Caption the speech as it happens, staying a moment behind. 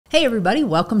Hey everybody,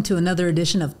 welcome to another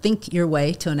edition of Think Your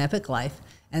Way to an Epic Life.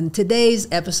 And today's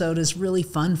episode is really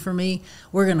fun for me.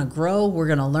 We're going to grow. We're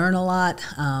going to learn a lot.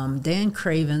 Dan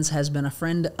Cravens has been a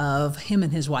friend of him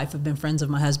and his wife have been friends of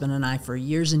my husband and I for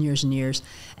years and years and years.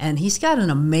 And he's got an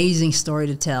amazing story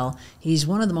to tell. He's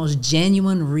one of the most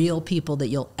genuine, real people that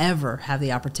you'll ever have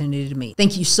the opportunity to meet.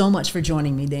 Thank you so much for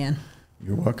joining me, Dan.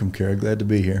 You're welcome, Kara. Glad to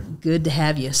be here. Good to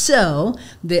have you. So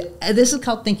this is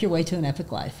called Think Your Way to an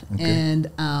Epic Life. Okay. And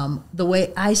the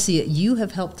way I see it, you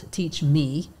have helped teach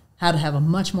me how to have a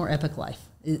much more epic life.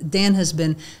 Dan has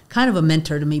been kind of a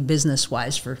mentor to me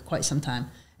business-wise for quite some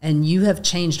time, and you have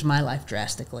changed my life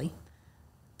drastically.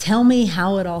 Tell me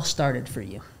how it all started for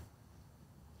you.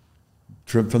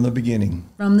 From the beginning.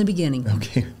 From the beginning.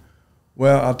 Okay.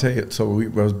 Well, I'll tell you. So I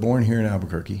was born here in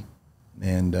Albuquerque,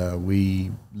 and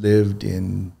we lived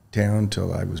in town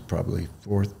till I was probably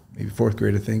fourth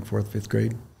grade, I think, fifth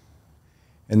grade.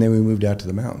 And then we moved out to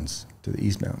the mountains, to the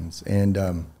East Mountains.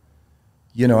 And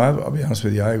you know, I'll be honest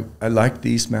with you, I liked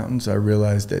the East Mountains. I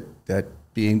realized that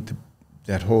being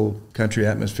that whole country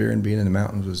atmosphere and being in the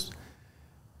mountains was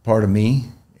part of me,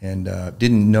 and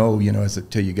didn't know, you know,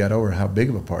 until you got over how big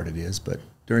of a part it is. But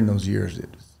during those years,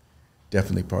 it was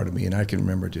definitely part of me. And I can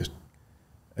remember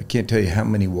I can't tell you how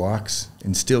many walks,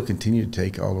 and still continue to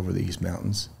take all over the East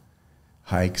Mountains.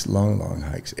 Hikes, long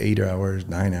hikes, 8 hours,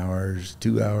 9 hours,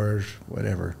 2 hours,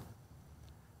 whatever.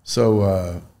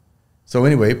 So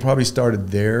anyway, it probably started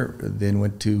there, then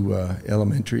went to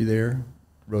elementary there,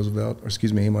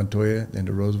 Montoya, then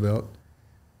to Roosevelt,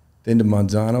 then to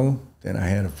Manzano, then I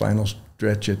had a final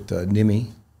stretch at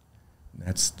NIMI.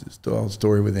 That's still a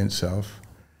story within itself.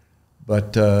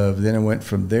 But then I went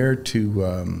from there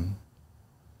to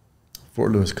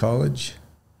Fort Lewis College,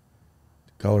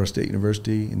 Colorado State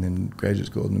University, and then graduate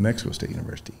school at New Mexico State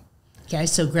University. Okay,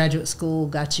 so graduate school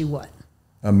got you what?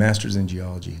 A master's in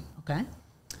geology. Okay.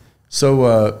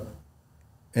 So,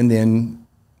 and then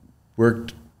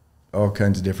worked all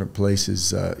kinds of different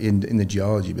places in the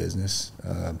geology business.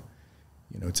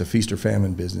 You know, it's a feast or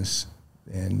famine business.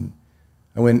 And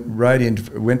I went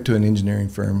to an engineering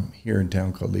firm here in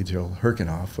town called Leedsville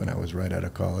Herkenhoff when I was right out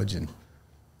of college. And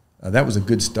that was a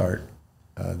good start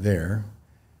there,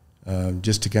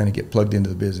 just to kind of get plugged into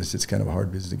the business. It's kind of a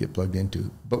hard business to get plugged into.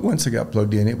 But once I got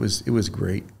plugged in, it was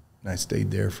great. And I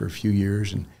stayed there for a few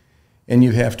years. And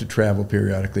you have to travel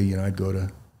periodically. You know, I'd go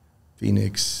to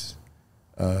Phoenix,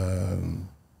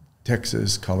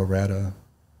 Texas, Colorado,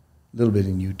 a little bit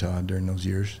in Utah during those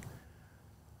years.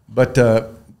 But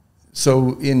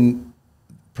so in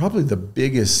probably the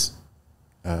biggest,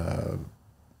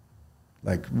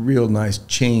 like real nice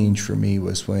change for me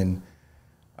was when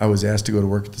I was asked to go to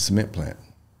work at the cement plant.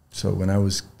 So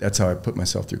that's how I put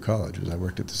myself through college, was I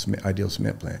worked at the Ideal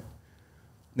Cement Plant.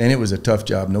 And it was a tough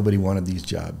job. Nobody wanted these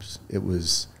jobs.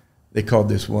 They called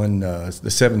this one the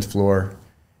 7th floor,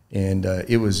 and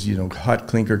it was, you know, hot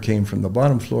clinker came from the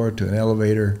bottom floor to an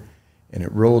elevator, and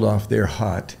it rolled off there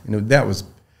hot. And that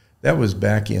was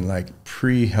back in like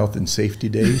pre-health and safety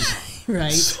days.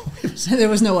 Right. So there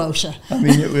was no OSHA. I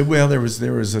mean, there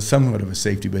was a somewhat of a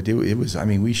safety, but it was. I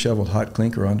mean, we shoveled hot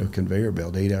clinker onto a conveyor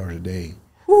belt 8 hours a day,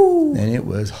 Woo. And it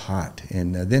was hot.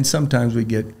 And then sometimes we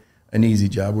get an easy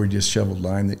job where we just shoveled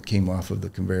lime that came off of the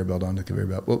conveyor belt onto the conveyor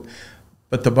belt. Well,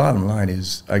 but the bottom line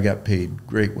is I got paid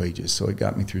great wages, so it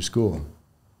got me through school.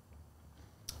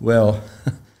 Well,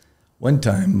 one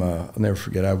time, I'll never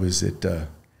forget, I was at,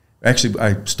 actually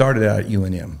I started out at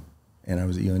UNM, and I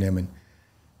was at UNM,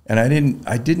 and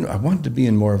I wanted to be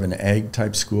in more of an ag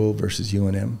type school versus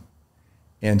UNM.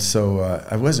 And so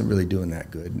I wasn't really doing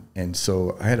that good. And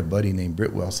so I had a buddy named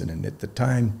Britt Wilson, and at the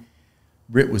time,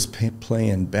 Britt was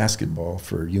playing basketball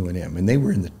for UNM, and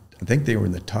I think they were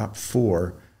in the top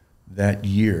 4 that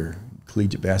year,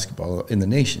 collegiate basketball in the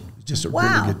nation. It was just a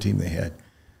really good team they had.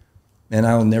 And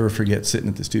I'll never forget sitting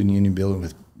at the student union building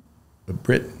with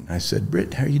Britt. And I said,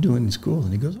 "Britt, how are you doing in school?"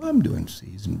 And he goes, "I'm doing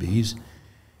C's and B's."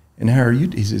 "And how are you?"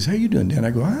 He says, "How are you doing, Dan?"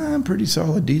 I go, "I'm pretty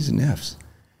solid D's and F's."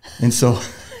 And so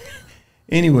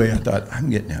anyway, I thought, I'm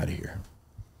getting out of here.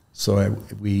 So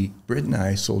Britt and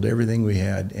I sold everything we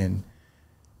had, and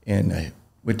I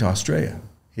went to Australia,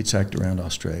 hitchhiked around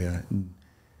Australia,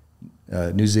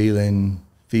 New Zealand,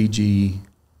 Fiji,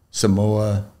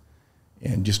 Samoa,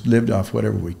 and just lived off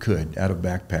whatever we could out of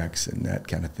backpacks and that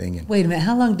kind of thing. And wait a minute,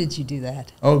 how long did you do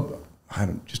that? Oh,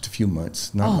 just a few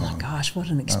months, not long. Oh my gosh, what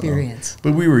an experience.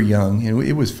 But we were young, and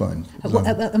it was fun.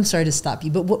 I'm sorry to stop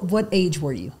you, but what age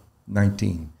were you?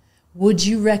 19. Would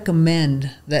you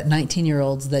recommend that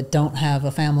 19-year-olds that don't have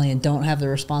a family and don't have the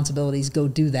responsibilities go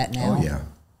do that now? Oh, yeah.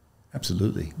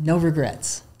 Absolutely. No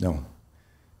regrets? No.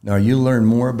 No, you learn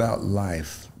more about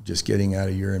life just getting out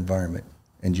of your environment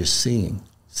and just seeing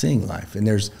life. And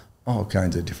there's all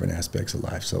kinds of different aspects of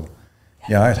life. So,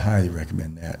 yeah, I'd highly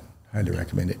recommend that. Highly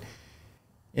recommend it.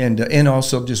 And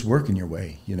also just working your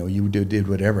way. You know, you did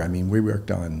whatever. I mean, we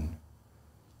worked on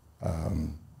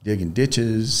digging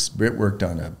ditches. Britt worked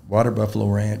on a water buffalo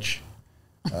ranch.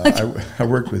 I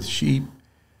worked with sheep,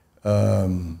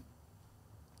 loading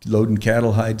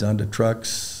cattle hides onto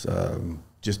trucks,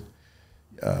 just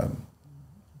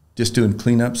doing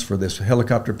cleanups for this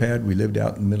helicopter pad. We lived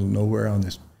out in the middle of nowhere on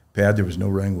this pad. There was no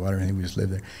running water or anything. We just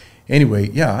lived there. Anyway,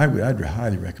 yeah, I'd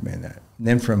highly recommend that. And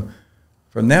then from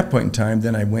that point in time,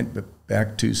 then I went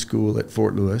back to school at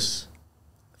Fort Lewis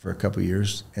for a couple of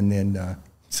years, and then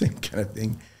same kind of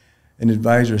thing. An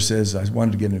advisor says, I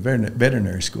wanted to get into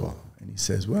veterinary school. And he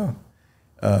says, well,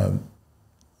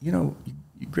 you know,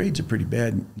 your grades are pretty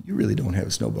bad. You really don't have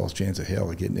a snowball's chance of hell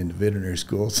of getting into veterinary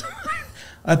schools.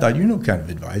 I thought, you're no kind of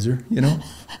advisor, you know.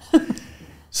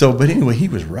 So, but anyway, he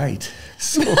was right.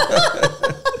 So,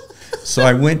 so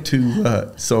I went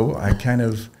to, so I kind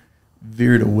of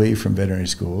veered away from veterinary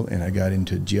school, and I got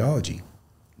into geology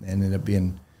and ended up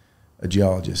being a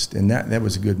geologist. And that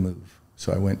was a good move.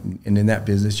 So I went, and in that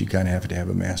business, you kind of have to have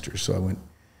a master's. So I went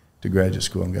to graduate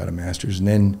school and got a master's, and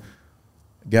then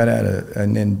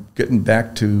and then getting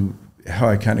back to how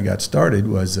I kind of got started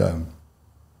was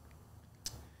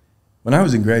when I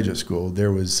was in graduate school,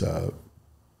 there was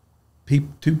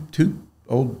two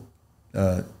old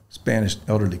Spanish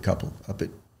elderly couple up at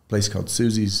a place called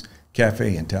Susie's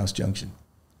Cafe in Taos Junction.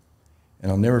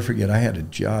 And I'll never forget, I had a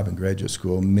job in graduate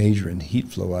school measuring heat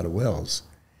flow out of wells.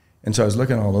 And so I was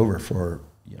looking all over for,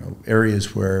 you know,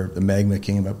 areas where the magma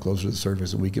came up closer to the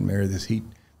surface and we can measure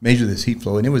this heat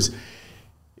flow. And it was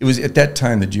at that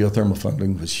time the geothermal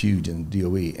funding was huge in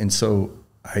DOE. And so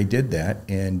I did that.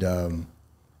 And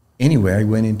anyway, I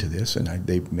went into this, and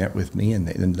they met with me in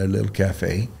their little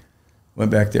cafe. Went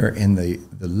back there, and the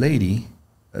lady,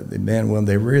 the man, well,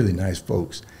 they were really nice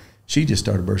folks. She just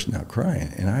started bursting out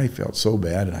crying, and I felt so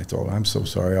bad. And I thought, I'm so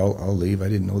sorry, I'll leave. I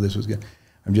didn't know this was good.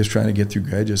 I'm just trying to get through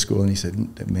graduate school. And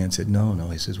the man said, no.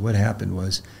 He says, what happened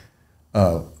was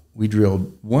we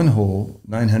drilled one hole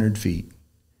 900 feet,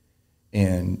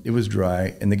 and it was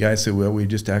dry. And the guy said, well, we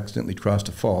just accidentally crossed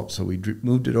a fault, so we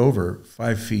moved it over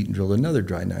 5 feet and drilled another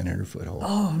dry 900-foot hole.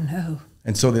 Oh, no.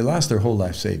 And so they lost their whole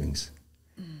life savings.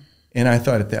 And I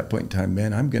thought at that point in time,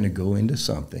 man, I'm going to go into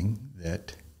something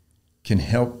that can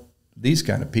help these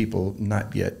kind of people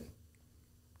not get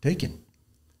taken.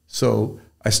 So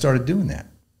I started doing that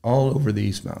all over the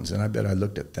East Mountains, and I bet I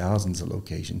looked at thousands of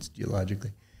locations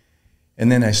geologically. And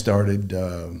then I started,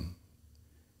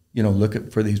 looking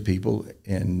for these people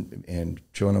and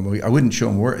showing them. I wouldn't show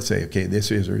them where I say, okay,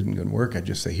 this is or isn't going to work. I'd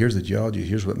just say, here's the geology,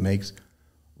 here's what makes,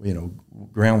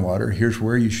 groundwater, here's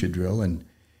where you should drill. And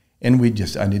I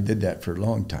did that for a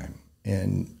long time.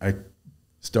 And I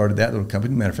started that little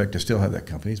company. Matter of fact, I still have that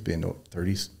company. It's been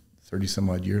 30 some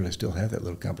odd years. I still have that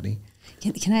little company.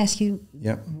 Can I ask you,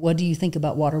 what do you think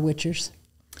about water witchers?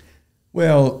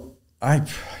 Well, I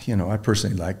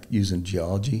personally like using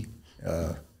geology.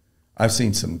 I've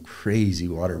seen some crazy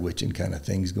water witching kind of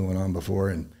things going on before,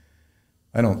 and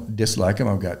I don't dislike them.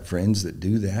 I've got friends that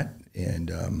do that,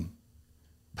 and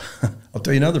I'll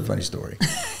tell you another funny story.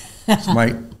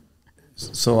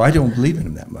 So I don't believe in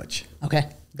them that much. Okay,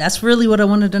 that's really what I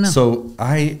wanted to know.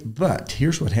 But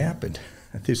here's what happened.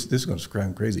 This is going to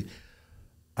sound crazy.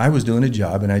 I was doing a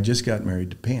job, and I just got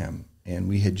married to Pam, and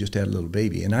we had just had a little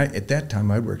baby. And at that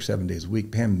time, I worked 7 days a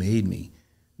week. Pam made me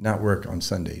not work on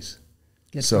Sundays.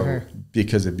 Good for her.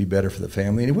 Because it'd be better for the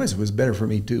family. And it was better for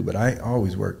me too, but I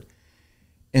always worked.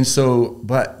 And so,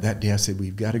 but that day I said,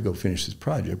 we've got to go finish this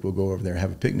project. We'll go over there and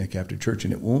have a picnic after church,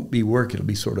 and it won't be work. It'll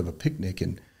be sort of a picnic.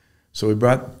 And so we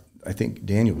brought, I think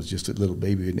Daniel was just a little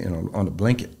baby on a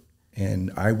blanket.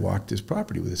 And I walked this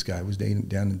property with this guy who was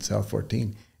down in South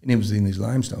 14, and he was in these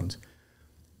limestones.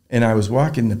 And I was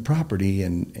walking the property,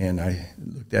 and I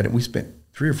looked at it. We spent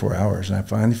 3 or 4 hours, and I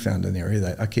finally found an area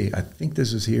that, okay, I think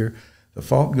this is here. The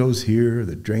fault goes here.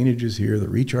 The drainage is here. The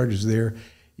recharge is there.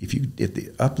 If the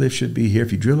uplift should be here.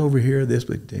 If you drill over here, this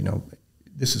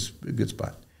is a good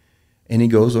spot. And he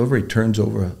goes over. He turns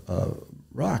over a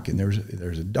rock, and there's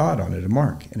a dot on it, a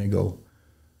mark. And he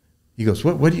goes,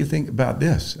 what do you think about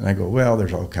this? And I go, well,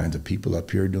 there's all kinds of people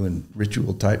up here doing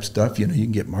ritual type stuff. You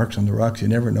can get marks on the rocks. You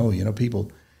never know,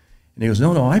 people. And he goes,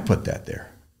 no, I put that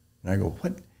there. And I go,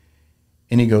 what?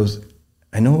 And he goes,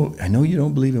 I know you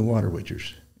don't believe in water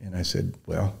witchers. And I said,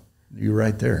 well, you're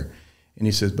right there. And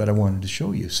he says, but I wanted to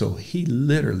show you. So he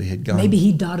literally had gone. Maybe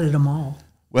he dotted them all.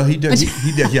 Well, he did.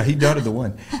 He dotted the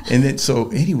one. And then, so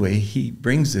anyway, he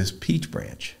brings this peach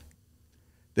branch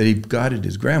that he got at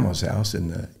his grandma's house in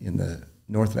the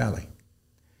North Valley.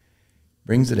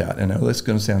 Brings it out, and I know it's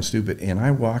going to sound stupid, and I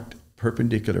walked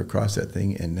perpendicular across that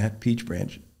thing, and that peach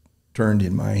branch turned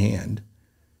in my hand,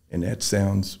 and that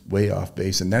sounds way off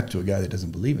base, and that's to a guy that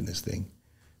doesn't believe in this thing,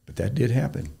 but that did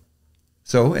happen.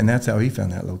 So, and that's how he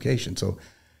found that location. So,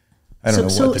 I don't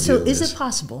know what to do. So, is it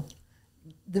possible?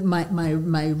 My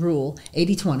rule,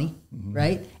 80-20,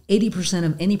 right? 80%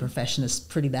 of any profession is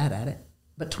pretty bad at it,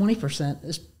 but 20%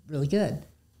 is really good.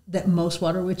 That most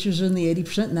water witchers are in the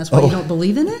 80%, and that's why you don't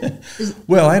believe in it?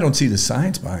 Well, I don't see the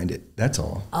science behind it. That's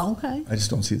all. Oh, okay. I just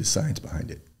don't see the science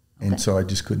behind it. And so I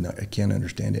just I can't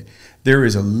understand it. There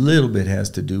is a little bit has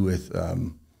to do with,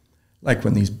 like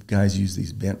when these guys use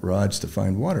these bent rods to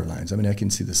find water lines. I mean, I can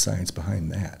see the science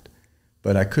behind that,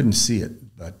 but I couldn't see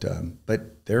it.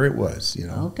 But there it was, you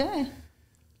know. Okay.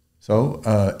 So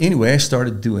anyway, I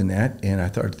started doing that, and I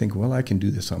started thinking, well, I can do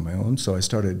this on my own. So I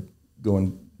started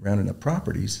going rounding up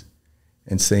properties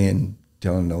and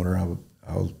telling the owner,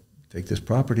 I'll take this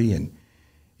property, and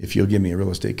if you'll give me a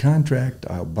real estate contract,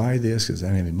 I'll buy this because I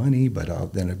don't have any money, but I'll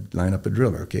then line up a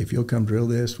driller. Okay, if you'll come drill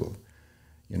this,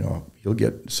 you'll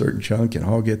get a certain chunk, and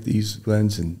I'll get these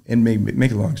ones. And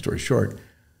make a long story short,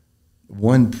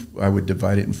 I would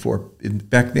divide it in four.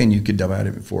 Back then, you could divide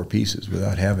it in four pieces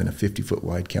without having a 50-foot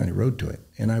wide county road to it,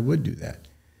 and I would do that.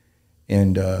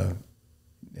 And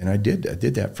I did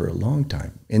that for a long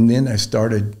time. And then I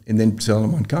started, selling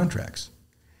them on contracts.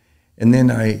 And then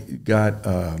I got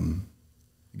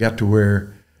to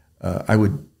where I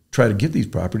would try to get these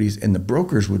properties, and the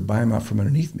brokers would buy them out from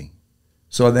underneath me.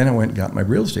 So then I went and got my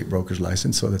real estate broker's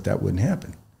license so that wouldn't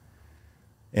happen.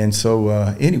 And so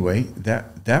anyway,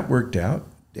 that worked out.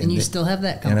 And you still have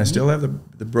that company? And I still have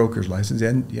the broker's license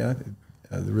and,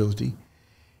 the realty.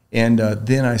 And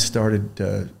then I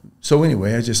started, so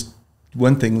anyway,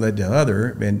 one thing led to the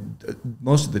other. And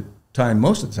most of the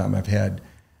time I've had,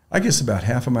 I guess about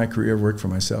half of my career I've worked for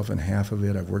myself, and half of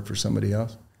it I've worked for somebody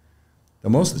else.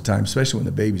 But most of the time, especially when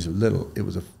the babies were little, it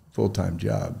was a full-time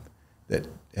job that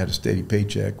had a steady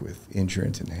paycheck with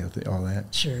insurance and health, all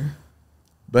that. Sure.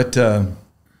 But, and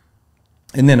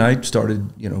then I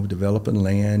started, developing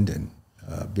land and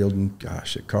building,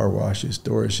 car washes,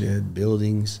 storage shed,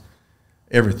 buildings,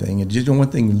 everything. And just one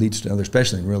thing leads to another,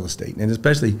 especially in real estate. And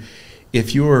especially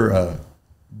if you're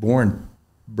born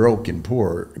broke and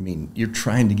poor, I mean, you're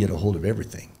trying to get a hold of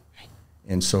everything.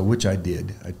 And so, which I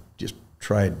did. I just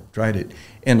tried it.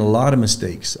 And a lot of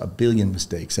mistakes, a billion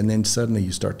mistakes. And then suddenly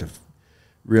you start to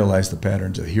realize the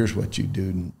patterns of here's what you do,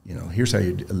 and, here's how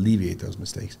you alleviate those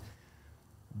mistakes.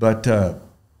 But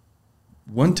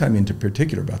one time in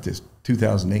particular about this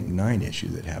 2008 and 9 issue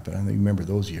that happened, I don't remember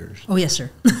those years. Oh, yes,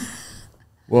 sir.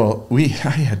 Well, I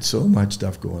had so much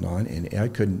stuff going on, and I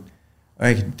can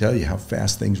tell you how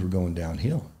fast things were going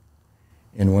downhill.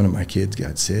 And one of my kids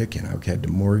got sick, and I had to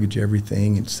mortgage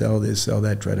everything and sell this, sell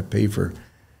that, try to pay for,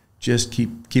 just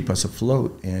keep us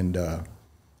afloat. And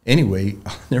anyway,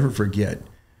 I'll never forget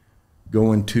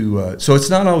going to, so it's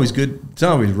not always good, it's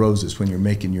not always roses when you're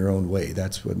making your own way.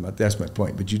 That's my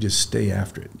point. But you just stay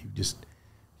after it. You just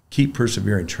keep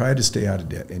persevering, try to stay out of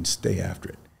debt and stay after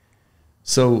it.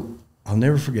 So I'll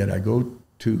never forget, I go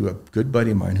to a good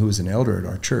buddy of mine who was an elder at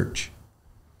our church,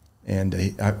 and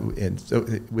so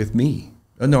with me.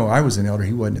 Oh, no, I was an elder.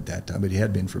 He wasn't at that time, but he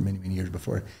had been for many, many years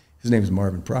before. His name was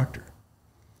Marvin Proctor.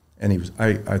 And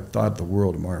I thought the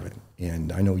world of Marvin,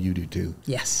 and I know you do too.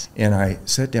 Yes. And I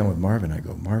sat down with Marvin. I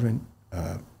go, Marvin,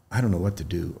 I don't know what to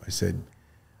do. I said,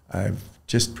 I've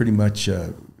just pretty much,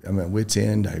 I'm at wit's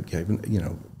end. I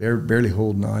barely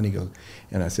holding on. He goes,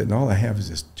 and I said, and all I have is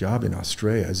this job in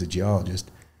Australia as a geologist.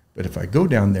 But if I go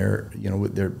down there,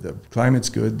 the climate's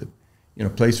good, the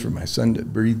place for my son to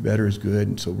breathe better is good,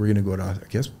 and so we're going to go to, I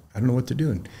guess, I don't know what to do.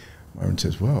 And Marvin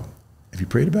says, well, have you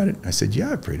prayed about it? I said,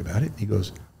 yeah, I've prayed about it. He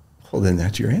goes, well, then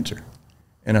that's your answer.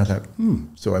 And I thought,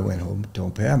 So I went home,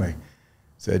 told Pam, I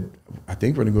said, I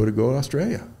think we're going to go to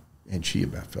Australia. And she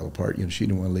about fell apart. She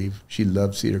didn't want to leave. She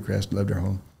loved Cedar Crest, loved her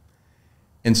home.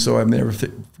 And so I've never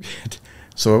forget.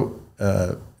 So,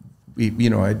 I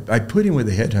put in with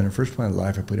a headhunter. First time in my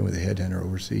life, I put in with a headhunter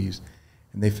overseas,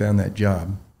 and they found that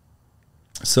job.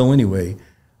 So anyway,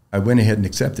 I went ahead and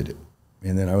accepted it.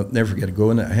 And then I'll never forget,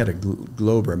 I had a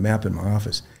globe or a map in my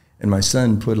office, and my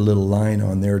son put a little line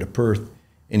on there to Perth,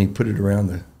 and he put it around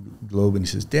the globe, and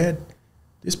he says, Dad,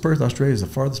 this Perth, Australia is the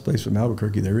farthest place from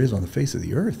Albuquerque there is on the face of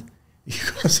the earth.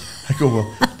 I go,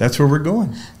 well, that's where we're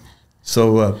going.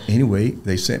 So anyway,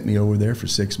 they sent me over there for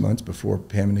 6 months before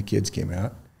Pam and the kids came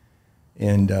out.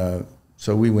 And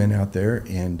so we went out there,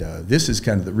 and this is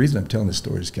kind of the reason I'm telling this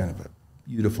story is kind of a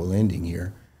beautiful ending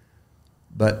here.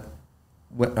 But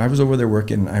when I was over there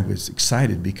working, I was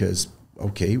excited because,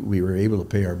 okay, we were able to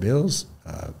pay our bills.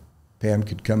 Pam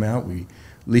could come out. We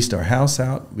leased our house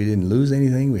out. We didn't lose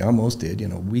anything. We almost did, you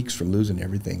know, weeks from losing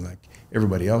everything like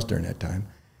everybody else during that time.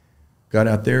 Got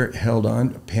out there, held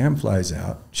on. Pam flies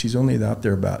out. She's only out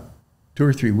there about 2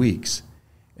 or 3 weeks.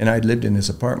 And I'd lived in this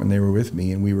apartment. They were with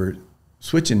me, and we were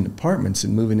switching apartments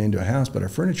and moving into a house, but our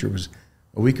furniture was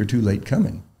a week or 2 late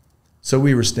coming. So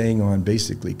we were staying on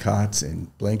basically cots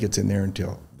and blankets in there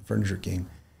until the furniture came.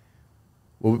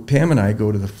 Well, Pam and I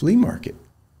go to the flea market.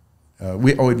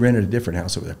 We'd rented a different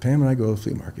house over there. Pam and I go to the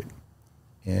flea market.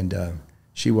 And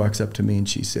she walks up to me and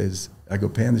she says, I go,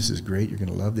 Pam, this is great. You're going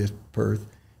to love this, Perth.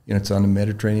 You know, it's on the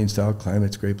Mediterranean-style climate.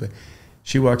 It's a great place.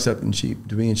 She walks up and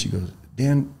to me and she goes,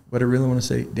 Dan, what I really want to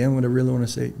say, Dan, what I really want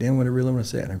to say, Dan, what I really want to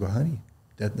say. And I go, honey,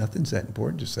 nothing's that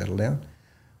important. Just settle down.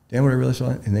 Dan, what I really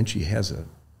want. And then she has a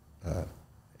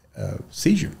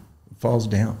seizure, falls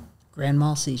down. Grand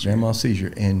mal seizure. Grand mal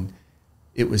seizure. And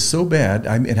it was so bad,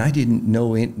 and I didn't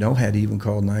know how to even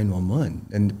call 911.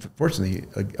 And fortunately,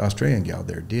 an Australian gal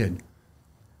there did.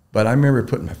 But I remember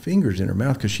putting my fingers in her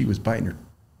mouth because she was biting her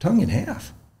tongue in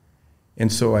half.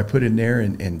 And so I put it in there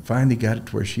and finally got it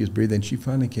to where she was breathing. And she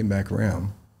finally came back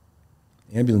around.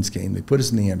 The ambulance came. They put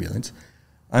us in the ambulance.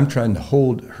 I'm trying to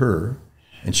hold her,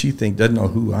 and she doesn't know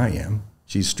who I am.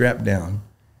 She's strapped down.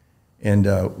 And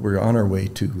we're on our way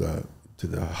to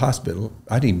the hospital.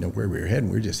 I didn't even know where we were heading.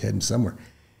 We were just heading somewhere.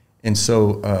 And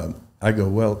so I go,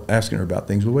 well, asking her about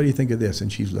things. Well, what do you think of this?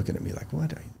 And she's looking at me like,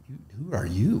 what? Who are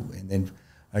you? And then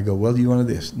I go, well, do you want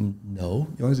this? No.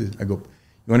 You want this? I go,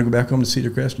 you want to go back home to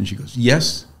Cedar Crest? And she goes,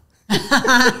 yes.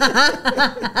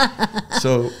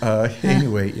 So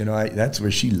anyway, you know, that's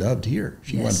where she loved here.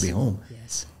 She wanted to be home.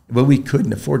 Yes. But we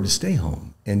couldn't afford to stay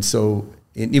home. And so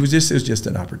it was just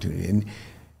an opportunity. And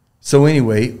so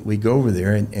anyway, we go over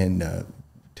there and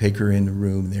take her in the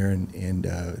room there and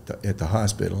at the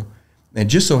hospital. And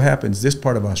it just so happens this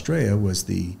part of Australia was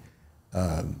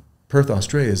Perth,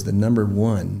 Australia is the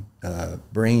 #1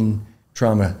 brain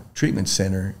trauma treatment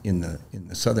center in the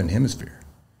southern hemisphere,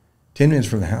 10 minutes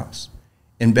from the house.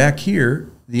 And back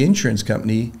here, the insurance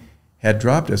company had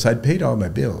dropped us. I'd paid all my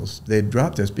bills. They had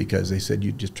dropped us because they said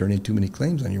you'd just turn in too many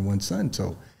claims on your one son.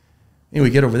 So anyway,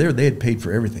 we get over there, they had paid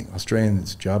for everything.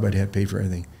 Australian's job I'd had paid for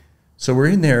everything. So we're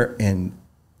in there, and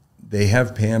they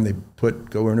have Pam, they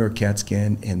go into her CAT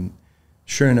scan, and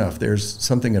sure enough, there's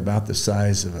something about the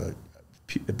size of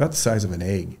an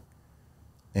egg.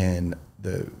 And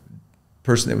the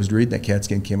person that was reading that CAT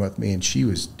scan came up with me, and she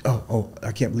was, oh,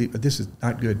 I can't believe it. This is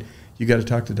not good. You got to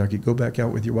talk to the doctor. Go back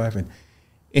out with your wife. And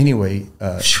anyway,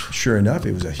 sure enough,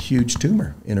 it was a huge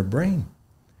tumor in her brain.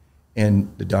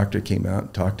 And the doctor came out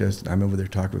and talked to us. And I'm over there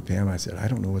talking with Pam. I said, I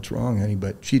don't know what's wrong, honey,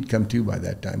 but she'd come to by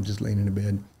that time, just laying in a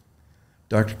bed.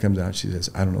 Doctor comes out. She says,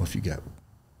 I don't know if you got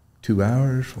 2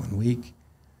 hours, 1 week,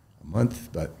 a month,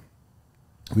 but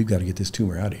we've got to get this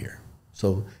tumor out of here.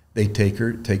 So they take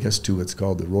us to what's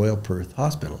called the Royal Perth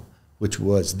Hospital, which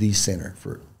was the center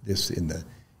for this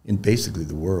in basically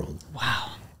the world.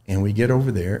 Wow. And we get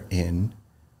over there, and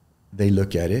they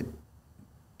look at it.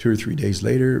 2 or 3 days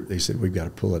later, they said, we've got to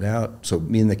pull it out. So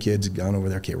me and the kids had gone over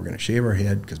there. Okay, we're going to shave our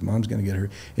head because Mom's going to get her.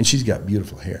 And she's got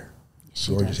beautiful hair.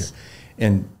 She gorgeous does. hair.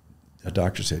 And a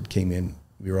doctor came in,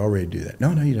 we were all ready to do that. No,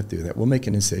 you don't have to do that. We'll make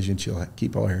an incision. She'll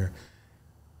keep all her hair.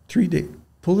 3 days,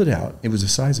 pull it out. It was the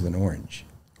size of an orange.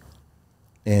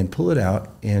 And pull it out.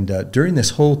 And during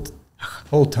this whole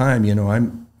time, you know,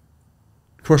 I'm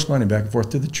corresponding back and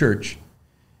forth to the church.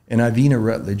 And Ivina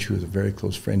Rutledge, who is a very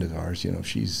close friend of ours, you know,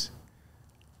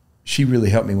 she really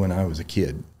helped me when I was a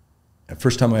kid. The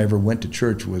first time I ever went to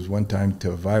church was one time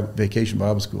to a vacation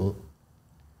Bible school.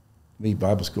 To me,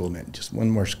 Bible school meant just one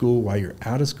more school while you're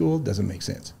out of school. Doesn't make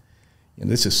sense. You know,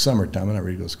 this is summertime. I'm not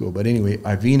ready to go to school. But anyway,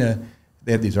 Ivina,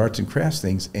 they had these arts and crafts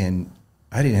things, and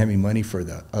I didn't have any money for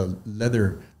a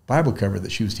leather Bible cover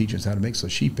that she was teaching us how to make, so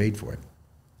she paid for it.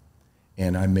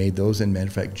 And I made those. And matter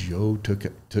of fact, Joe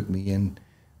took me in.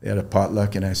 They had a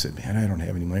potluck, and I said, man, I don't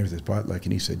have any money for this potluck.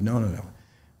 And he said, no.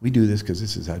 We do this because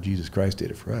this is how Jesus Christ did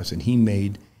it for us. And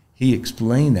he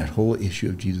explained that whole issue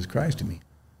of Jesus Christ to me.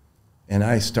 And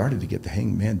I started to get the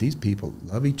hang, man, these people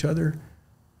love each other.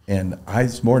 And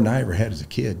it's more than I ever had as a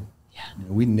kid. Yeah. You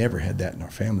know, we never had that in our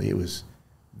family. It was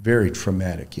very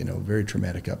traumatic, you know, very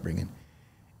traumatic upbringing.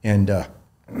 And,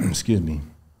 excuse me.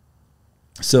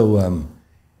 So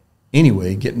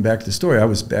anyway, getting back to the story, I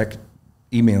was back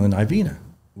emailing Ivina.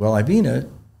 Well, Ivina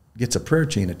gets a prayer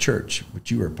chain at church,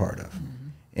 which you were a part of. Mm-hmm.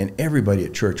 And everybody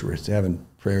at church was having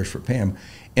prayers for Pam.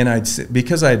 And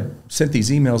because I'd sent these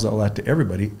emails all out to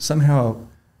everybody, somehow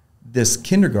this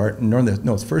kindergarten,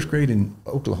 it's first grade in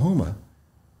Oklahoma,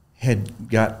 had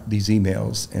got these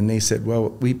emails, and they said, well,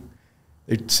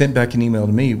 they sent back an email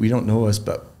to me. We don't know us,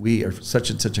 but we are such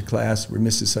and such a class. We're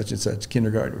Mrs. Such and such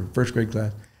kindergarten or first grade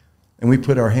class. And we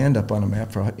put our hand up on a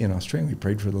map in Australia. We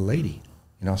prayed for the lady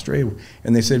in Australia.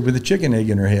 And they said, with a chicken egg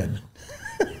in her head.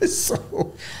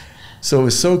 So it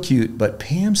was so cute. But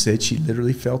Pam said she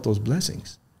literally felt those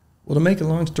blessings. Well, to make a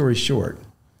long story short,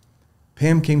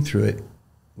 Pam came through it.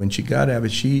 When she got out of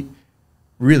it, she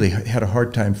really had a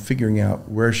hard time figuring out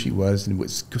where she was. And it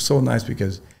was so nice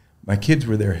because my kids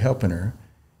were there helping her.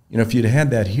 You know, if you'd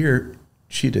had that here,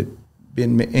 she'd have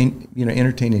been,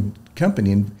 entertaining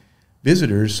company and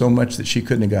visitors so much that she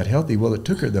couldn't have got healthy. Well, it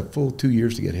took her the full 2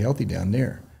 years to get healthy down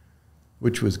there,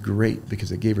 which was great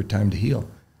because it gave her time to heal.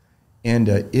 And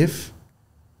if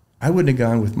I wouldn't have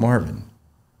gone with Marvin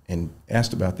and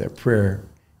asked about that prayer,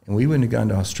 and we wouldn't have gone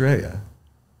to Australia,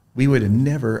 we would have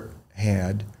never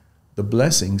had the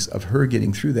blessings of her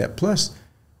getting through that. Plus,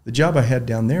 the job I had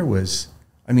down there was,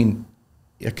 I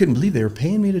couldn't believe they were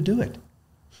paying me to do it.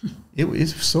 It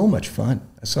was so much fun.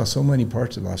 I saw so many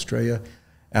parts of Australia,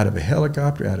 out of a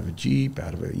helicopter, out of a Jeep,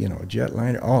 out of a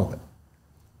jetliner, all of it.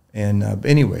 And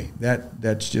anyway,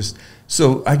 that's just,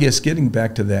 so I guess getting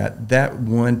back to that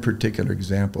one particular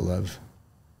example of,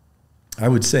 I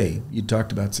would say, you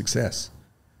talked about success.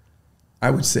 I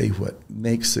would say what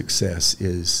makes success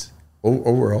is,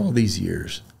 over all these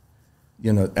years,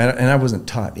 and I wasn't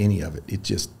taught any of it. It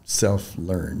just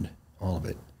self-learned, all of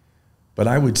it. But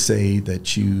I would say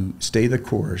that you stay the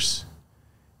course.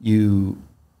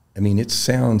 It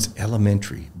sounds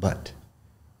elementary, but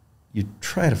you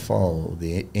try to follow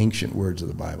the ancient words of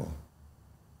the Bible.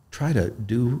 Try to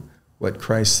do what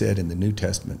Christ said in the New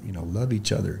Testament. Love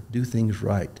each other, do things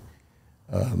right.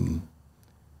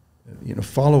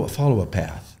 Follow a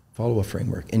path, follow a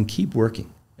framework, and keep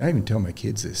working. I even tell my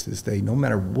kids this day, no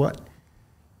matter what,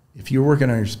 if you're working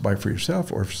on for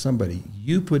yourself or for somebody,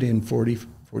 you put in 40,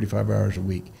 45 hours a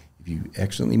week. If you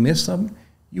accidentally miss something,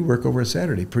 you work over a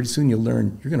Saturday. Pretty soon you'll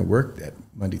learn you're going to work that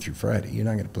Monday through Friday. You're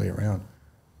not going to play around.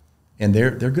 And they're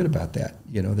good about that.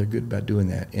 They're good about doing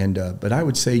that. And but I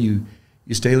would say you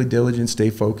stay diligent,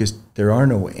 stay focused. There are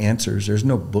no answers. There's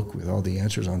no book with all the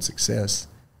answers on success.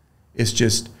 It's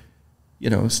just,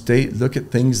 look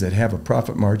at things that have a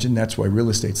profit margin. That's why real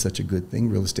estate's such a good thing.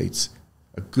 Real estate's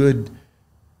a good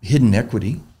hidden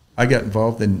equity. I got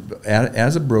involved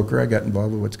as a broker, I got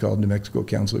involved with what's called New Mexico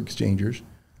Council of Exchangers.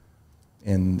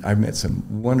 And I've met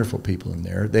some wonderful people in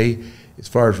there. As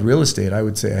far as real estate, I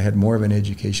would say I had more of an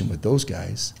education with those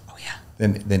guys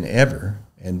than ever.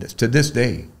 And to this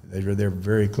day, they're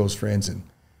very close friends.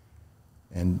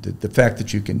 And the fact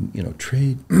that you can,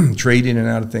 trade in and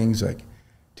out of things like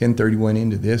 1031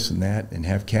 into this and that and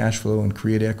have cash flow and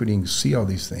create equity and see all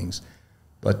these things.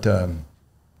 But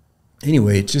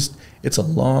anyway, it's a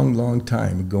long, long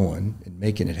time going and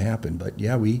making it happen. But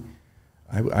yeah,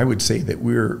 I would say that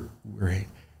we're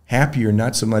happier,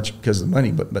 not so much because of the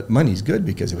money, but money's good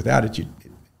because without it,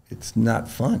 it's not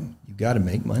fun. You got to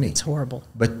make money. It's horrible.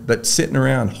 But sitting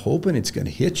around hoping it's going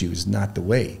to hit you is not the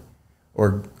way,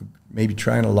 or maybe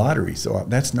trying a lottery. So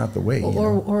that's not the way.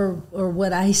 Or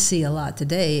what I see a lot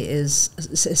today is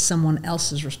someone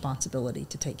else's responsibility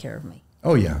to take care of me.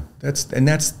 Oh yeah, that's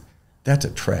a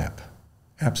trap,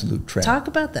 absolute trap. Talk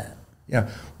about that. Yeah.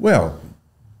 Well,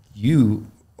 you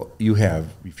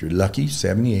have, if you're lucky,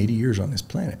 70, 80 years on this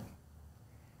planet.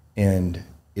 And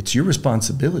it's your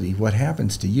responsibility what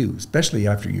happens to you, especially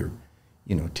after you're,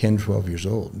 10, 12 years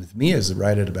old. With me, it's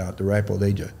right at about the ripe old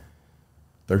age of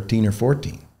 13 or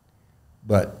 14.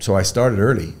 But so I started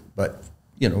early. But,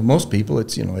 most people,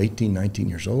 it's, 18, 19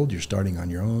 years old. You're starting on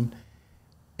your own.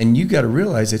 And you got to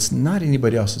realize it's not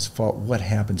anybody else's fault what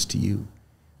happens to you.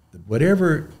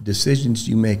 Whatever decisions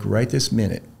you make right this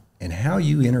minute and how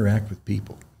you interact with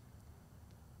people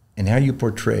and how you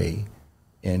portray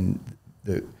and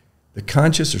the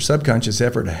conscious or subconscious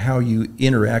effort of how you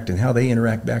interact and how they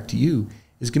interact back to you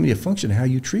is going to be a function of how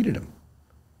you treated them.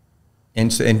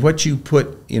 And what you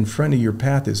put in front of your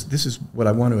path is, this is what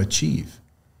I want to achieve.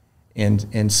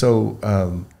 And so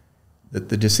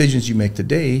the decisions you make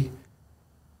today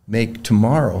make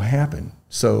tomorrow happen.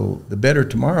 So the better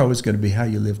tomorrow is going to be how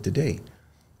you live today.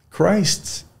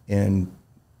 Christ's and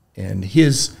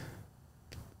his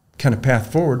kind of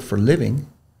path forward for living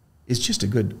is just a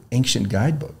good ancient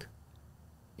guidebook.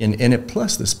 And it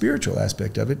plus the spiritual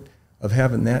aspect of it, of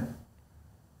having that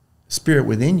spirit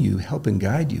within you helping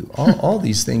guide you. All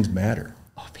these things matter.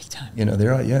 Oh, big time.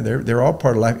 They're all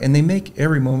part of life, and they make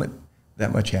every moment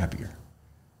that much happier.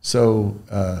 So,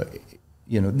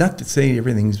 not to say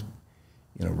everything's,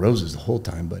 roses the whole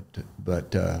time,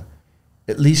 but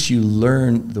at least you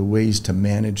learn the ways to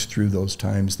manage through those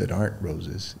times that aren't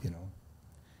roses, you know.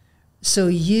 So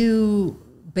you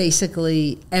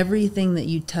basically, everything that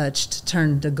you touched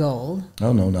turned to gold.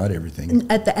 Oh, no, not everything.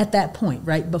 At that point,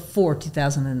 right before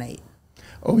 2008.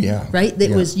 Oh, yeah. Right? That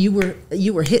yeah. was you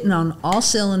were hitting on all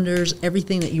cylinders.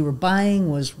 Everything that you were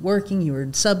buying was working. You were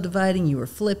subdividing. You were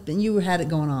flipping. You had it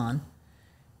going on.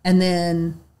 And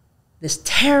then this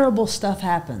terrible stuff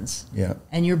happens. Yeah.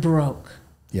 And you're broke.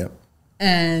 Yep.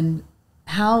 And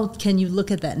how can you look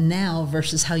at that now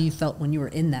versus how you felt when you were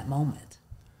in that moment?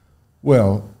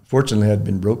 Well, fortunately, I'd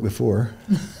been broke before.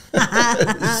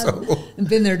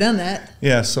 Been there, done that.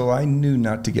 Yeah, so I knew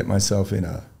not to get myself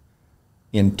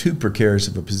in too precarious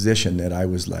of a position that I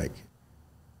was like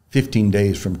 15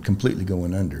 days from completely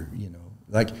going under, you know.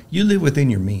 Like, you live within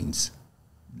your means.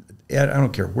 I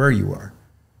don't care where you are.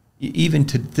 Even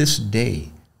to this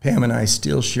day, Pam and I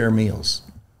still share meals.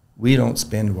 We don't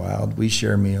spend wild. We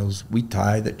share meals. We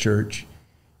tithe at church.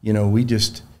 You know, we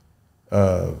just,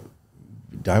 I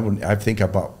think I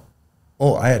bought,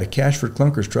 I had a cash for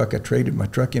clunkers truck. I traded my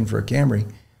truck in for a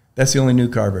Camry. That's the only new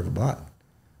car I've ever bought.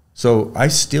 So I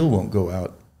still won't go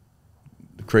out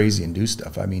crazy and do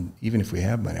stuff. I mean, even if we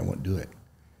have money, I won't do it.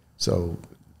 So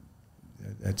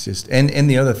that's just, and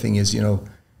the other thing is, you know,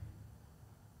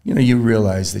 you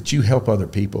realize that you help other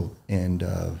people, and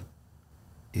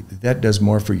that does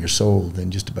more for your soul than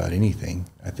just about anything,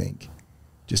 I think.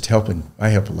 Just helping. I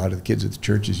help a lot of the kids at the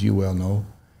church, as you well know.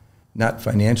 Not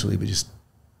financially, but just,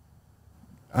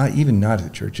 even not at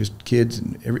the church, just kids.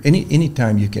 And any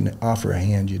time you can offer a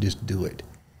hand, you just do it.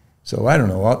 So I don't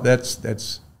know. That's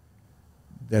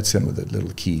some of the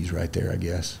little keys right there, I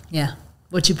guess. Yeah.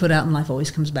 What you put out in life always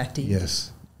comes back to you.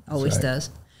 Yes. Always right. does.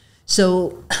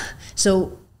 So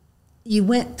you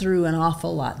went through an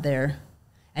awful lot there,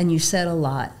 and you said a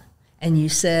lot, and you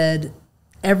said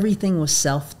everything was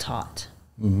self-taught.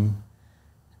 Mm-hmm.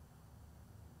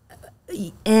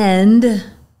 And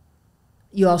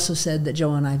you also said that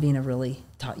Joe and Ivina really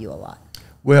taught you a lot.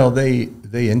 Well, they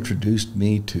introduced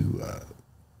me to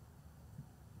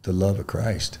the love of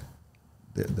Christ,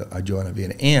 Joe and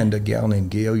Ivina, and a gal named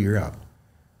Gail Yearout,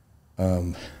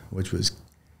 which was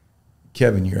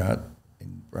Kevin Yearout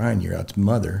and Brian Yearout's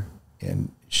mother.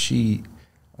 And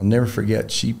I'll never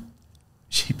forget, she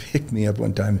picked me up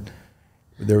one time.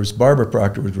 There was Barbara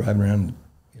Proctor was driving around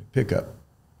in a pickup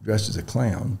dressed as a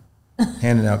clown,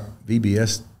 handing out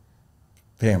VBS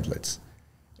pamphlets.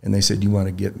 And they said, you want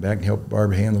to get back and help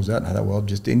Barbara hand those out? And I thought, well,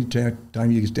 just any time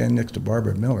you can stand next to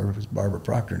Barbara Miller, it's Barbara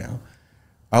Proctor now,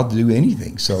 I'll do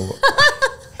anything. So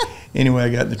anyway, I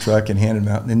got in the truck and handed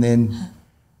them out. And then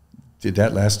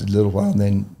that lasted a little while. And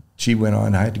then she went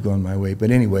on. I had to go on my way.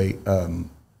 But anyway,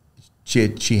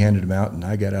 she handed them out, and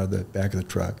I got out of the back of the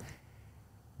truck.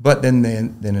 But then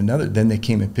they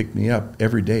came and picked me up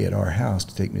every day at our house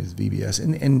to take me to the VBS.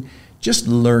 And just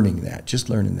learning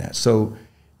that. So,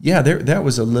 yeah, that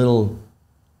was a little,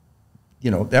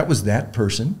 that was that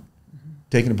person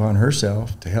taking upon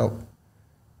herself to help,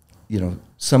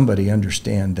 somebody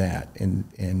understand that. And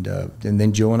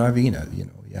then Joe and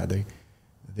Ivina,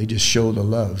 they just showed the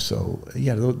love. So,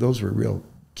 yeah, those were real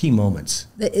key moments.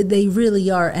 They really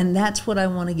are. And that's what I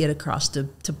want to get across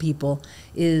to people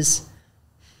is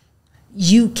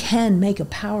you can make a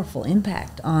powerful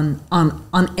impact on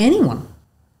anyone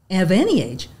of any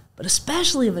age, but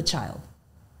especially of a child.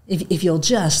 If you'll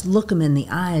just look them in the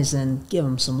eyes and give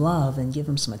them some love and give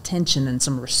them some attention and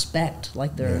some respect,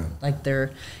 like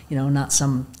they're not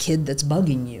some kid that's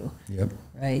bugging you. Yep.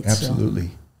 Right. Absolutely.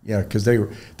 So. Yeah, because they're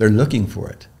looking for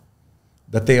it,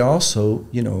 but they also,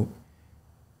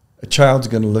 a child's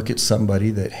going to look at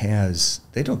somebody that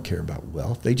they don't care about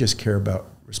wealth. They just care about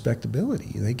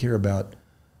respectability. They care about,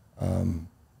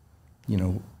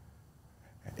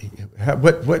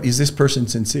 what is this person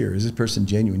sincere? Is this person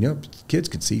genuine? Kids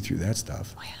can see through that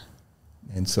stuff. Oh, yeah.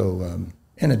 And so,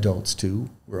 and adults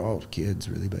too. We're all kids,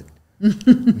 really, but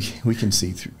we can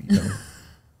see through.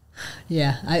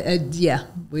 Yeah,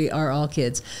 we are all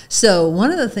kids. So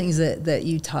one of the things that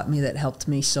you taught me that helped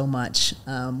me so much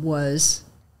was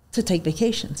to take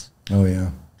vacations. Oh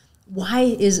yeah. Why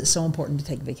is it so important to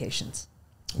take vacations?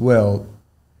 Well,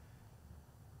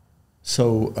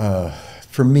 so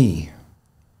for me,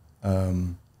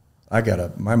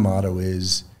 my motto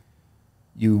is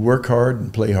you work hard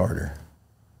and play harder.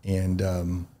 And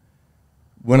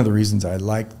one of the reasons I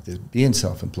like being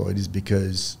self-employed is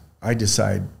because I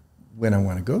decide when I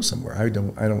want to go somewhere.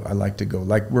 I like to go,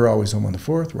 like we're always home on the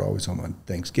 4th, we're always home on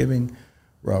Thanksgiving,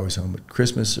 we're always home at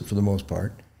Christmas for the most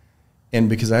part. And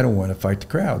because I don't want to fight the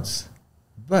crowds.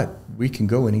 But we can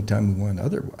go anytime we want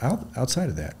outside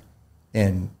of that.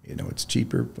 And, you know, it's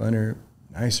cheaper, funner,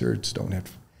 nicer. It's don't have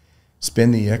to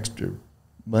spend the extra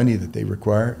money that they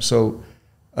require. So,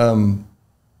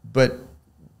 but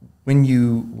when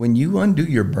you undo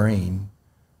your brain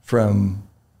from,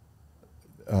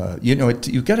 you know,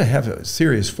 you've got to have a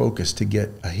serious focus to get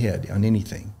ahead on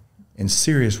anything, and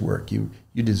serious work. You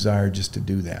desire just to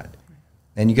do that,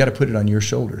 and you got to put it on your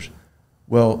shoulders.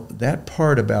 Well, that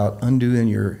part about undoing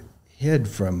your head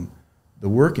from the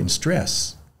work and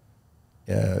stress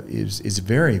is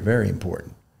very, very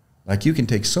important. Like, you can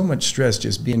take so much stress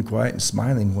just being quiet and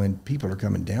smiling when people are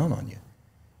coming down on you,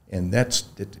 and that's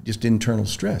just internal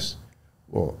stress.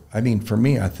 Well, I mean, for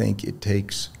me, I think it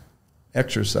takes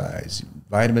exercise,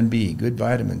 vitamin B, good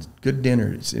vitamins, good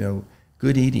dinners, you know,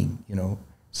 good eating, you know,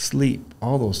 sleep,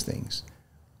 all those things.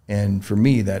 And for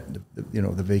me, that, you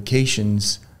know, the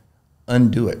vacations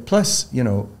undo it. Plus, you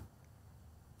know,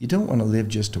 you don't want to live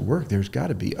just to work. There's got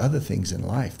to be other things in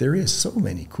life. There is so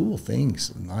many cool things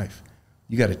in life.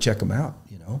 You got to check them out,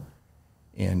 you know.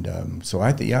 And so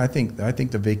I think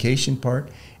the vacation part,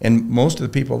 and most of the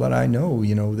people that I know,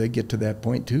 you know, they get to that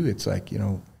point too. It's like, you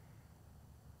know,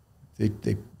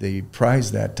 they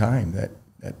prize that time,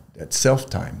 that self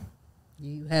time.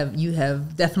 You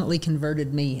have definitely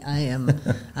converted me. I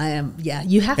am. Yeah,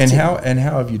 you have and to. How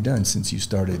have you done since you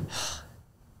started?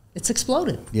 It's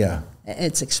exploded. Yeah.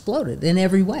 It's exploded in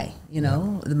every way. You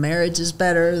know, the marriage is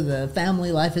better, the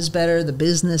family life is better, the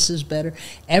business is better,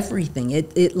 everything.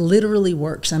 It literally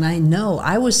works. And I know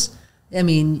I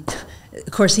mean,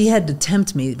 of course, he had to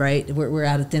tempt me, right? We're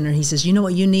out at dinner. And he says, "You know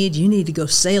what you need? You need to go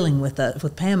sailing with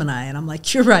Pam and I." And I'm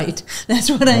like, "You're right. That's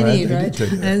what I need, right?"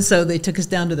 And so they took us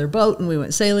down to their boat, and we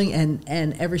went sailing.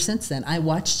 And ever since then, I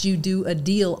watched you do a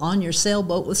deal on your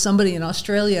sailboat with somebody in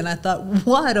Australia, and I thought,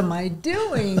 "What am I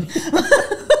doing?"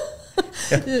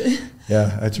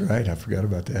 Yeah, that's right. I forgot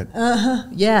about that.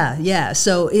 Yeah.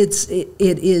 So it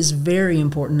is very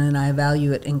important, and I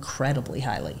value it incredibly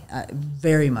highly,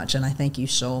 very much. And I thank you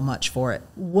so much for it.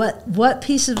 What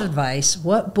piece of advice?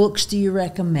 What books do you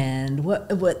recommend?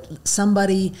 What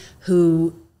somebody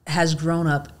who has grown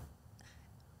up,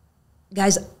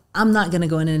 guys? I'm not going to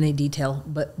go into any detail,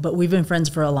 but we've been friends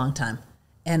for a long time.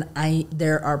 And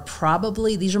there are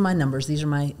probably, these are my numbers, these are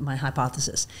my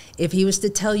hypothesis. If he was to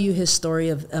tell you his story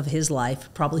of his life,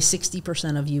 probably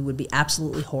 60% of you would be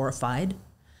absolutely horrified.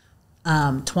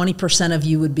 20% of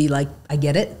you would be like, "I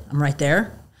get it, I'm right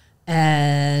there."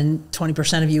 And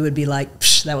 20% of you would be like,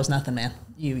 "Psh, that was nothing, man.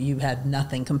 You had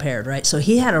nothing compared," right? So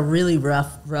he had a really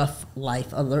rough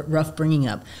life, a rough bringing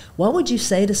up. What would you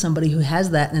say to somebody who has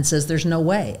that and says, "There's no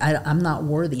way, I'm not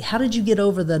worthy"? How did you get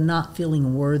over the not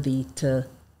feeling worthy to?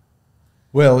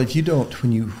 Well, if you don't,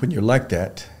 when you're like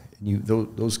that, and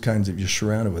those kinds of, you're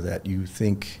surrounded with that, you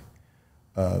think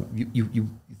you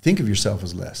think of yourself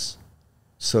as less,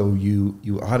 so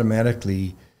you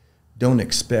automatically don't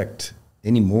expect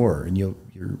any more, and you.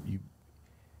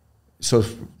 So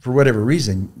for whatever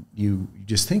reason, you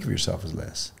just think of yourself as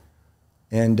less,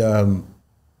 and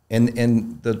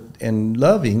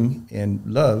loving and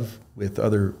love with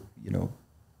other, you know,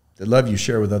 the love you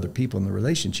share with other people in the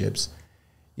relationships,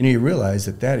 you know, you realize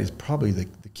that is probably the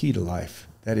key to life.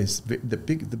 That is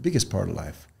the biggest part of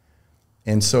life.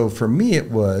 And so for me,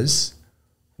 it was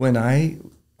when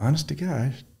honest to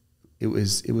God, it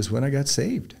was when I got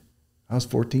saved. I was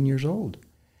 14 years old.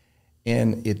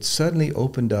 And it suddenly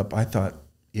opened up. I thought,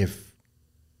 if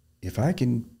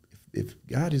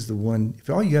God is the one, if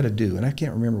all you got to do, and I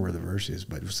can't remember where the verse is,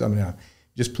 but if somehow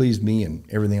just please me and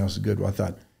everything else is good. Well, I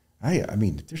thought, I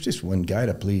mean, there's just one guy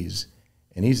to please,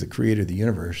 and he's the creator of the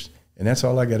universe, and that's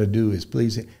all I got to do is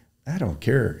please him. I don't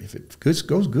care if it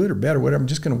goes good or bad or whatever. I'm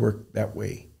just going to work that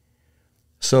way.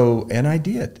 So, and I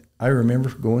did. I remember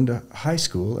going to high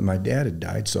school, and my dad had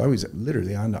died, so I was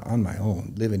literally on my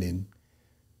own, living in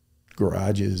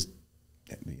garages,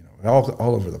 you know,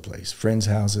 all over the place, friends'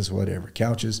 houses, whatever,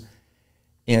 couches.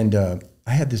 And I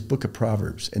had this book of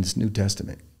Proverbs and this New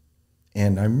Testament.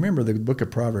 And I remember the book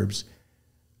of Proverbs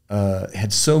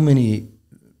had so many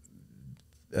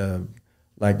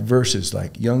like verses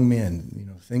like, "Young men, you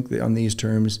know, think on these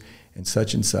terms," and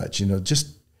such, you know,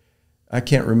 just, I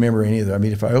can't remember any of them. I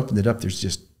mean, if I opened it up, there's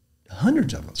just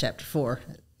hundreds of them. Chapter 4.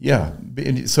 Yeah.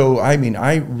 So, I mean,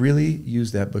 I really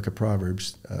use that book of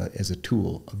Proverbs as a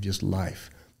tool of just life.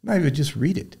 I would just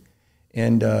read it.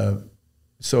 And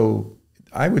so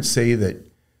I would say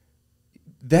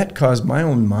that caused my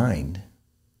own mind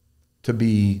to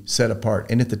be set apart.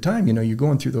 And at the time, you know, you're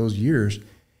going through those years,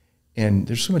 and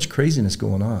there's so much craziness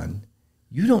going on.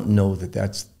 You don't know that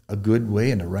that's a good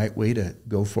way and a right way to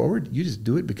go forward. You just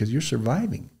do it because you're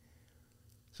surviving.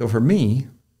 So for me,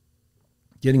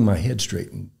 getting my head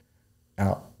straightened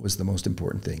out was the most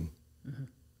important thing.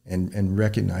 And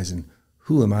recognizing,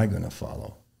 who am I going to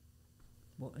follow?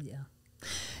 Well, yeah.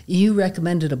 You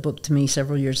recommended a book to me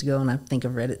several years ago, and I think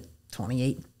I've read it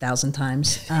 28,000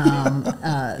 times.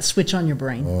 Switch on Your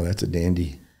Brain. Oh, that's a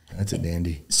dandy. That's a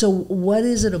dandy. So what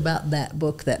is it about that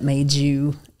book that made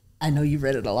you, I know you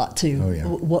read it a lot too. Oh, yeah.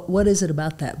 What is it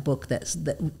about that book that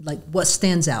like what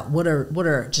stands out? What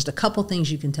are just a couple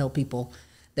things you can tell people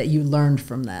that you learned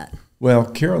from that? Well,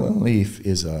 Carolyn Leaf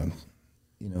is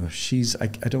she's, I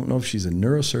don't know if she's a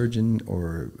neurosurgeon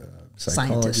or a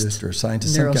psychologist or a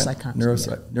scientist.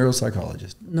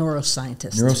 Neuropsychologist.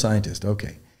 Neuroscientist,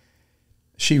 okay.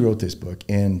 She wrote this book,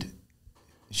 and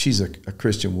she's a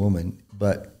Christian woman,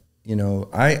 but,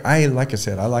 I like I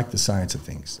said, I like the science of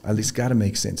things. At least got to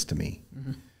make sense to me.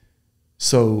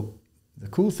 So the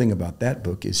cool thing about that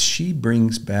book is she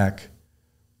brings back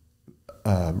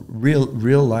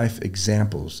real life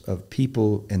examples of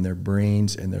people and their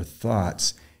brains and their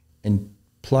thoughts, and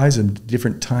applies them to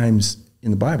different times in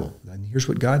the Bible. And here's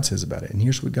what God says about it, and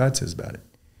here's what God says about it.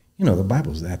 The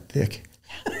Bible's that thick.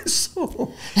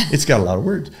 So it's got a lot of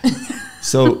words.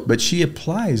 But she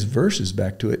applies verses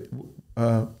back to it.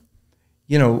 One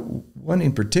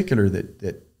in particular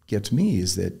that gets me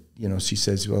is that, she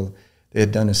says, well, they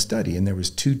had done a study, and there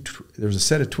was a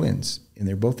set of twins, and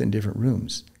they're both in different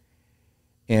rooms.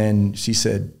 And she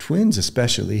said twins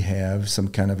especially have some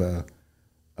kind of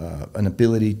an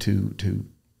ability to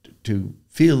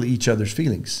feel each other's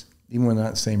feelings, even when they're not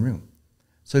in the same room.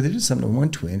 So they did something to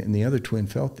one twin, and the other twin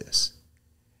felt this.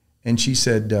 And she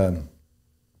said,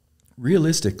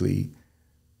 realistically,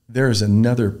 there is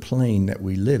another plane that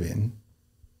we live in,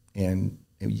 and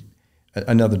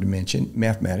another dimension.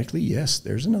 Mathematically, yes,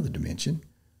 there's another dimension,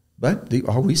 but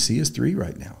all we see is 3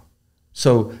 right now.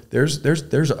 So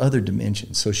there's other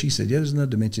dimensions. So she said, yeah, there's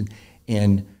another dimension,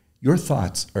 and your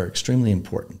thoughts are extremely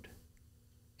important,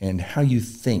 and how you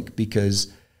think,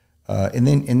 because and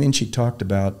then she talked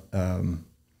about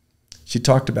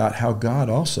how God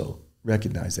also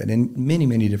recognized that in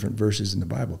many different verses in the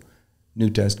Bible, New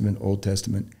Testament, Old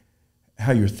Testament,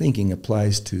 how your thinking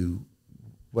applies to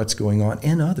what's going on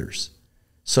and others.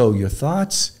 So your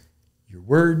thoughts, your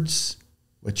words,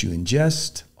 what you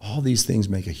ingest, all these things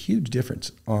make a huge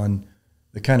difference on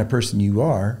the kind of person you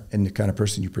are and the kind of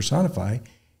person you personify,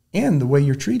 and the way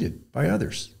you're treated by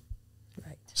others.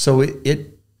 Right. So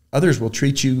others will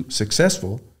treat you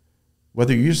successful,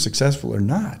 whether you're successful or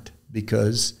not,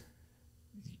 because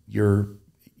you're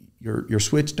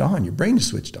switched on. Your brain is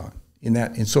switched on in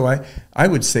that. And so I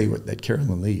would say that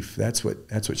Carolyn Leaf, that's what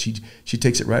she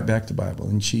takes it right back to the Bible,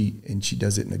 and she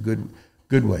does it in a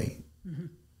good way. Mm-hmm.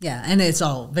 Yeah, and it's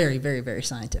all very, very, very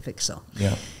scientific. So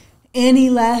yeah. Any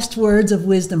last words of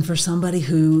wisdom for somebody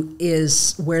who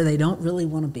is where they don't really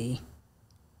want to be,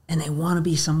 and they want to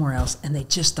be somewhere else, and they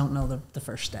just don't know the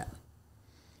first step?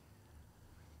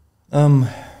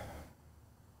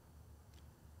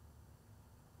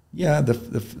 Yeah,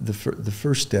 the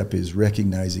first step is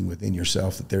recognizing within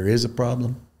yourself that there is a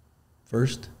problem.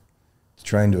 First,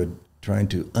 trying to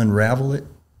unravel it,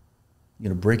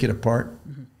 break it apart.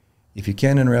 Mm-hmm. If you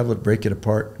can't unravel it, break it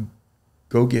apart.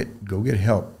 Go get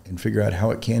help and figure out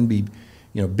how it can be.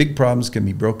 Big problems can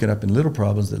be broken up in little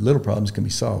problems. That little problems can be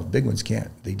solved. Big ones can't.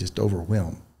 They just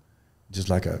overwhelm, just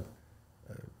like a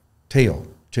tail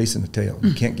chasing a tail.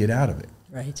 You can't get out of it.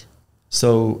 Right.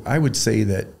 So I would say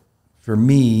that for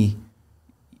me,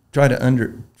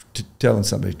 telling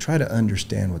somebody, try to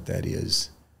understand what that is.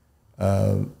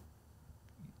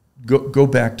 Go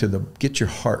back to get your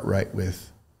heart right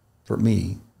with. For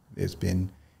me, it's been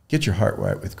get your heart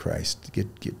right with Christ.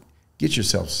 Get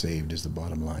yourself saved is the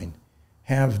bottom line.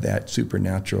 Have that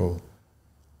supernatural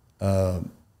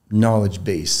knowledge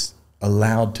base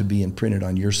allowed to be imprinted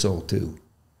on your soul too.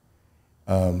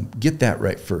 Get that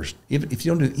right first. If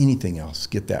you don't do anything else,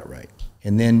 get that right.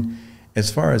 And then as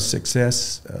far as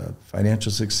success,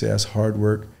 financial success, hard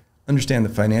work, understand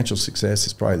that financial success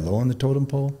is probably low on the totem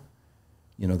pole.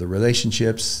 The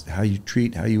relationships, how you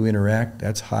treat, how you interact,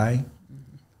 that's high.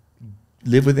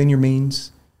 Live within your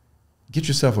means. Get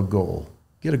yourself a goal.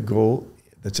 Get a goal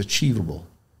that's achievable,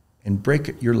 and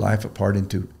break your life apart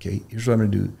into, okay, here's what I'm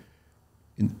going to do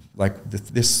in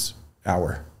this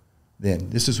hour.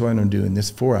 Then this is what I'm going to do in this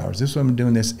 4 hours. This is what I'm going to do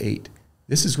in this 8.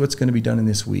 This is what's going to be done in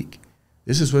this week.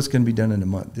 This is what's going to be done in a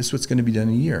month. This is what's going to be done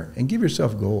in a year. And give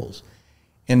yourself goals.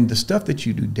 And the stuff that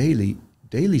you do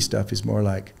daily stuff is more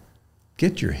like,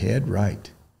 get your head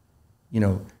right.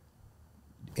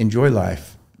 Enjoy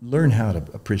life. Learn how to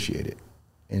appreciate it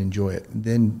and enjoy it. And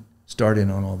then start in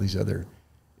on all these other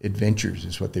adventures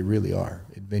is what they really are,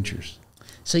 adventures.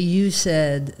 So you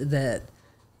said that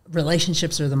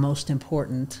relationships are the most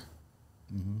important.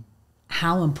 Mm-hmm.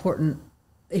 How important,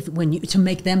 to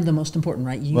make them the most important,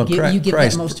 right? You Well, give Christ,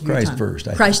 that most of your Christ time. first.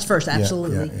 Christ first,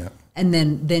 absolutely. Yeah. And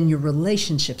then your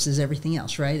relationships is everything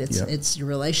else, right? Yep. It's your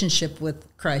relationship with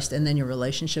Christ and then your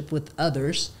relationship with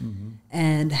others. Mm-hmm.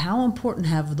 And how important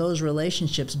have those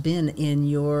relationships been in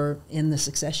the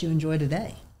success you enjoy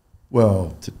today?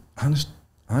 Well,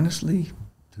 honestly,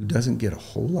 who doesn't get a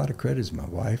whole lot of credit is my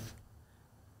wife.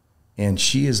 And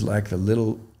she is like the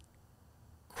little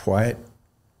quiet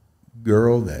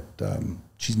girl that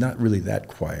she's not really that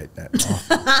quiet that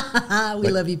often. We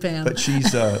love you, Pam.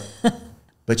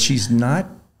 But she's not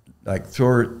like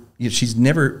she's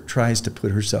never tries to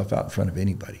put herself out in front of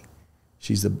anybody.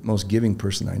 She's the most giving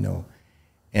person I know.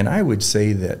 And I would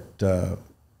say that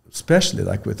especially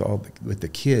like with the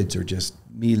kids, or just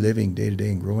me living day to day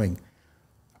and growing,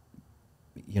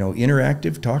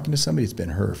 interactive, talking to somebody, it's been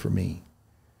her for me.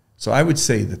 So I would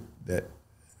say that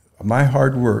my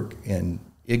hard work and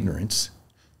ignorance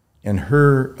and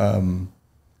her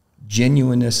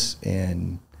genuineness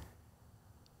and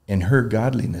her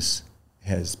godliness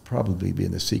has probably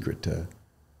been the secret to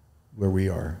where we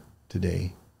are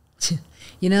today.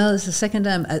 It's the second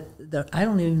time, I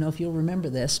don't even know if you'll remember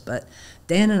this, but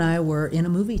Dan and I were in a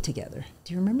movie together.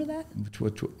 Do you remember that?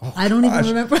 I don't even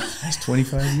remember. That's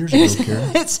 25 years ago,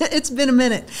 Carol. It's been a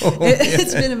minute.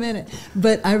 It's been a minute.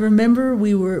 But I remember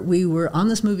we were on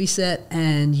this movie set,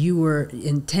 and you were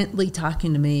intently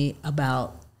talking to me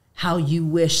about how you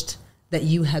wished that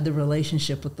you had the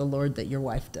relationship with the Lord that your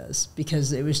wife does,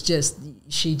 because it was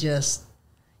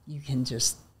you can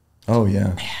just. Oh,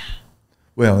 yeah.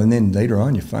 Well, and then later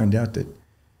on you find out that,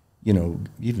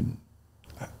 even,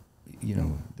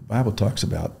 the Bible talks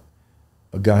about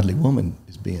a godly woman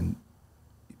as being,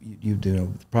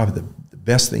 probably the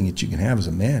best thing that you can have as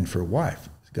a man for a wife,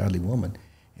 is a godly woman.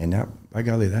 And now, by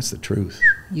golly, that's the truth.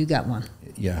 You got one.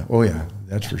 Yeah. Oh, yeah.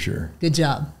 That's for sure. Good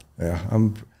job. Yeah.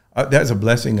 That's a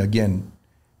blessing. Again,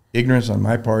 ignorance on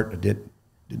my part. I did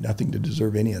nothing to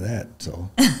deserve any of that.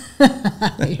 So.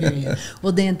 I hear you.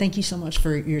 Well, Dan, thank you so much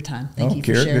for your time. Thank you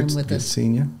for sharing with us. Good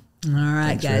seeing you. All right,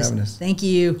 Thanks guys. for having us. Thank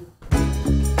you.